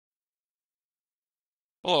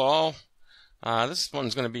Hello all. This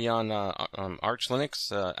one's going to be on Arch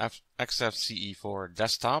Linux Xfce for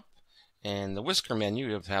desktop, and the Whisker menu,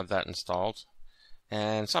 you have that installed.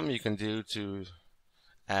 And something you can do to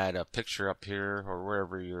add a picture up here or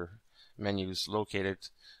wherever your menu is located,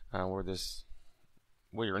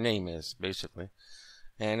 where your name is basically.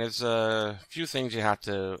 And there's a few things you have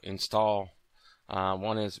to install.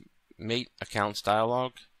 One is Mate Accounts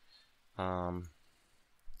Dialog.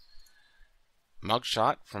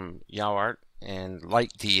 Mugshot from YowArt, and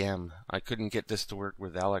Light DM. I couldn't get this to work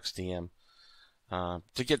with LXDM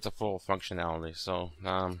to get the full functionality. So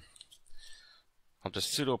I'll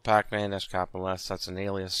just sudo pacman -S. That's an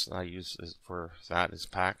alias I use for that is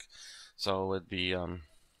pack. So it'd be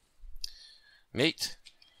mate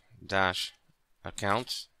dash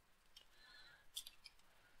accounts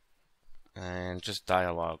and just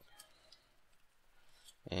dialog.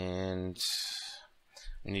 And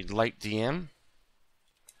we need light DM.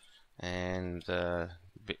 And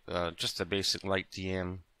just a basic light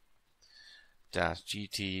DM dash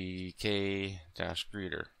GTK dash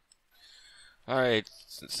greeter. Alright,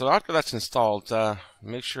 so after that's installed,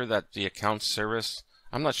 make sure that the account service,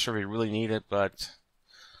 I'm not sure we really need it, but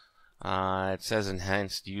it says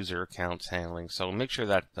enhanced user accounts handling, so make sure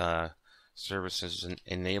that service is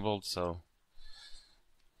enabled. So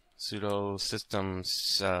sudo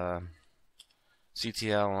systems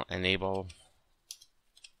ctl enable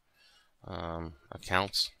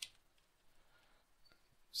accounts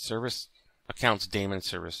service, accounts daemon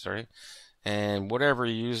service, sorry, and whatever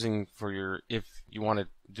you're using for your, if you want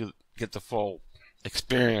to get the full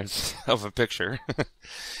experience of a picture,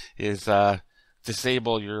 is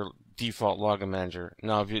disable your default login manager.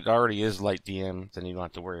 Now, if it already is light DM, then you don't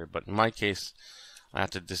have to worry. But in my case, I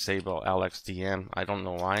have to disable LXDM. I don't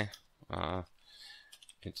know why.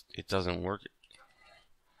 It doesn't work.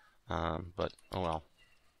 But oh well.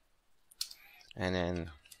 And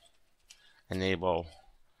then enable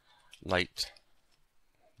light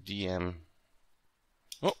DM.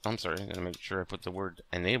 Oh, I'm sorry. I'm gonna make sure I put the word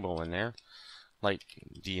enable in there. Light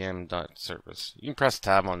DM dot service. You can press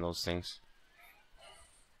tab on those things.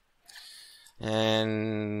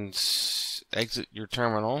 And exit your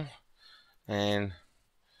terminal and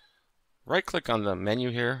right click on the menu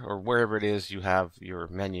here, or wherever it is you have your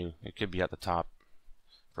menu. It could be at the top,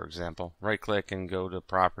 for example. Right click and go to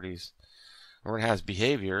properties, where it has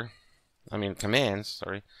commands,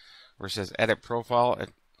 sorry, where it says edit profile.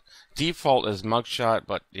 Default is Mugshot,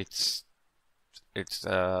 but it's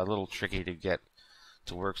a little tricky to get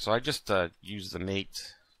to work. So I just use the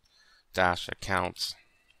mate dash accounts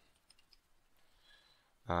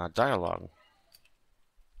dialog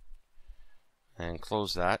and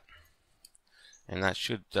close that, and that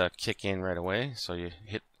should kick in right away. So you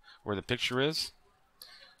hit where the picture is.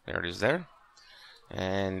 There it is there,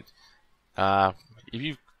 and if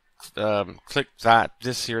you click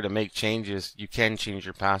this here to make changes, you can change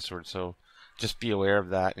your password, so just be aware of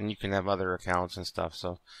that. And you can have other accounts and stuff.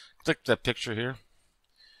 So click the picture here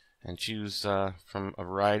and choose from a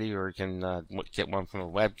variety, or you can get one from a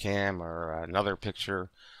webcam or another picture,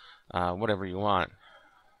 whatever you want.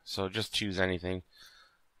 So just choose anything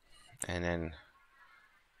and then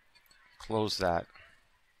close that,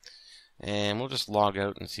 and we'll just log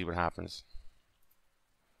out and see what happens.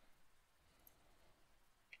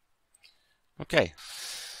 Okay,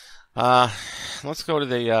 let's go to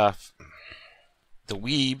the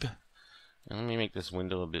Weeb, and let me make this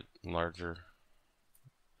window a bit larger,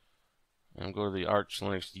 and go to the Arch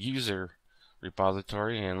Linux user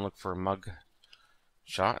repository and look for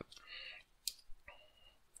Mugshot.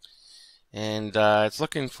 And it's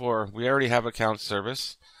looking for, we already have account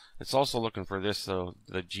service. It's also looking for this, though,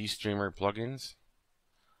 the GStreamer plugins,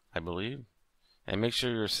 I believe. And make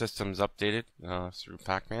sure your system's updated through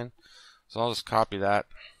Pacman. So I'll just copy that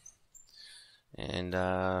and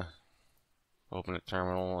open a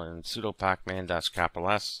terminal and sudo pacman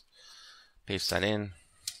 -S, paste that in,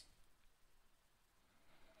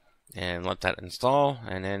 and let that install.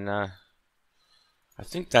 And then I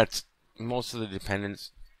think that's most of the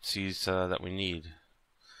dependencies that we need,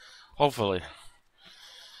 hopefully,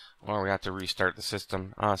 or we have to restart the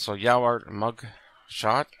system. So YowArt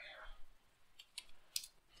Mugshot.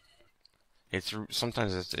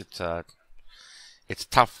 Sometimes it's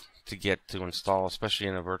tough to get to install, especially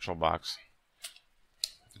in a virtual box.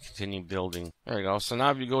 Continue building. There you go. So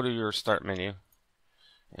now if you go to your start menu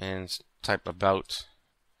and type about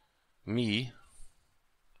me,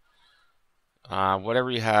 whatever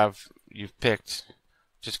you've picked,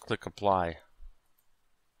 just click apply,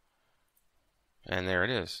 and there it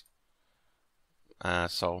is.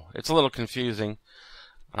 So it's a little confusing,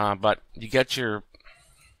 but you get your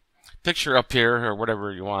picture up here or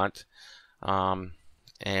whatever you want. And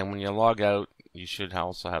when you log out, you should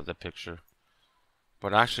also have the picture.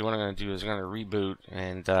 But actually what I'm going to do is I'm going to reboot,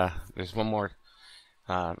 and there's one more.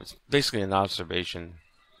 It's basically an observation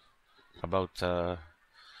about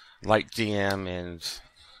Light DM and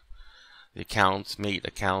the accounts, mate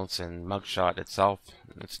accounts, and Mugshot itself.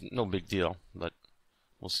 It's no big deal, but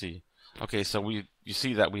we'll see. Okay, so you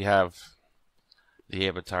see that we have the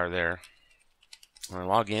avatar there. I'm going to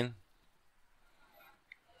log in.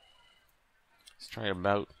 Let's try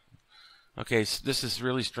about. Okay, so this is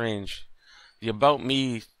really strange. The About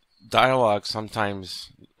Me dialogue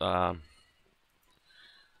sometimes the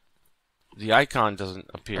icon doesn't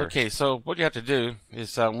appear. Okay, so what you have to do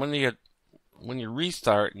is when you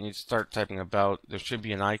restart and you start typing about, there should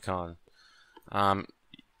be an icon.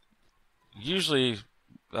 Usually,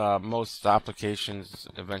 most applications,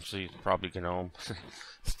 eventually probably GNOME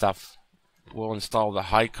stuff, will install the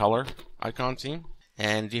high color icon theme,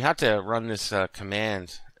 and you have to run this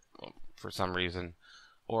command for some reason,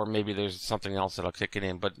 or maybe there's something else that'll kick it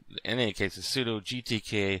in. But in any case, it's sudo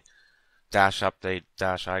gtk -update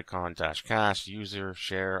 -icon -cache user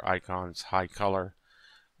share icons high color,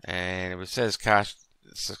 and if it says cache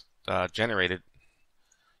generated,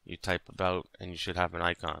 you type about and you should have an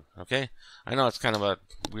icon. Okay, I know it's kind of a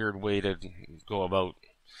weird way to go about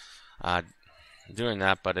doing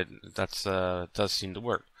that, but it does seem to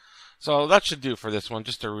work. So that should do for this one.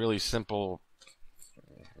 Just a really simple,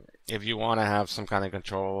 if you want to have some kind of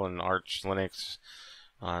control in Arch Linux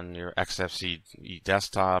on your Xfce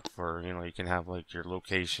desktop, or you can have like your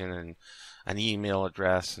location and an email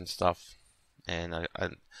address and stuff. And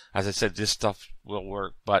as I said, this stuff will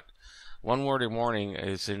work. But one word of warning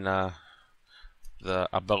is in the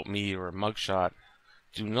About Me or Mugshot.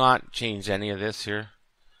 Do not change any of this here.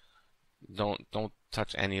 Don't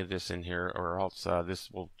touch any of this in here, or else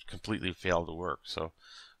this will completely fail to work. So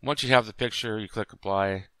once you have the picture, you click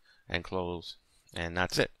apply and close, and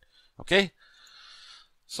that's it. Okay.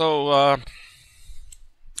 So I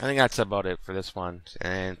think that's about it for this one,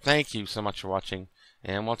 and thank you so much for watching,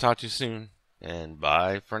 and we'll talk to you soon, and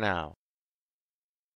bye for now.